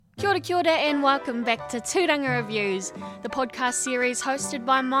Kia ora and welcome back to Tūranga Reviews, the podcast series hosted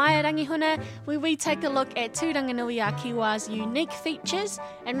by Maya Rangihuna, where we take a look at Tūranganui-a-Kiwa's unique features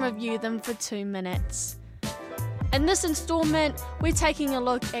and review them for 2 minutes. In this instalment, we're taking a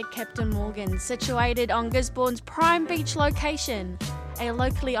look at Captain Morgan's, situated on Gisborne's prime beach location, a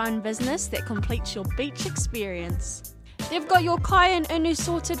locally owned business that completes your beach experience. They've got your kai and inu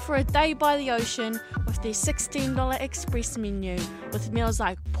sorted for a day by the ocean with their $16 express menu, with meals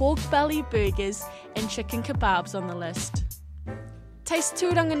like pork belly burgers and chicken kebabs on the list. Taste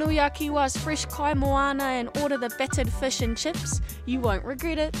Tūranganui-a-Kiwa's fresh kai moana and order the battered fish and chips. You won't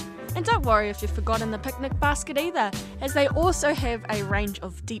regret it. And don't worry if you've forgotten the picnic basket either, as they also have a range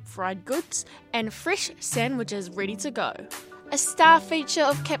of deep fried goods and fresh sandwiches ready to go. A star feature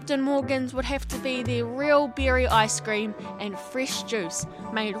of Captain Morgan's would have to be their real berry ice cream and fresh juice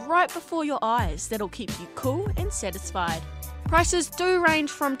made right before your eyes that'll keep you cool and satisfied. Prices do range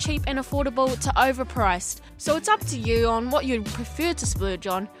from cheap and affordable to overpriced, so it's up to you on what you'd prefer to splurge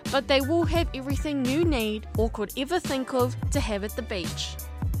on, but they will have everything you need or could ever think of to have at the beach.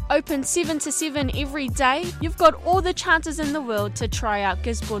 Open 7 to 7 every day, you've got all the chances in the world to try out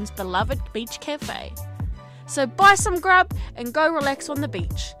Gisborne's beloved beach cafe. So buy some grub and go relax on the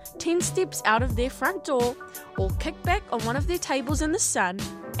beach, 10 steps out of their front door, or kick back on one of their tables in the sun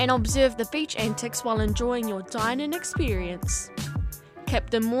and observe the beach antics while enjoying your dine-in experience.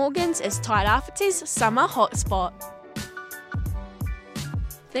 Captain Morgan's is Tairāwhiti's summer hotspot.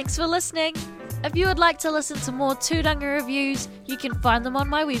 Thanks for listening. If you would like to listen to more Tūranga reviews, you can find them on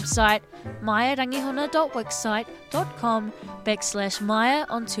my website, mayarangihuna.wixsite.com/Maya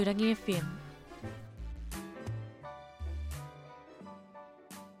on Tūrangi FM.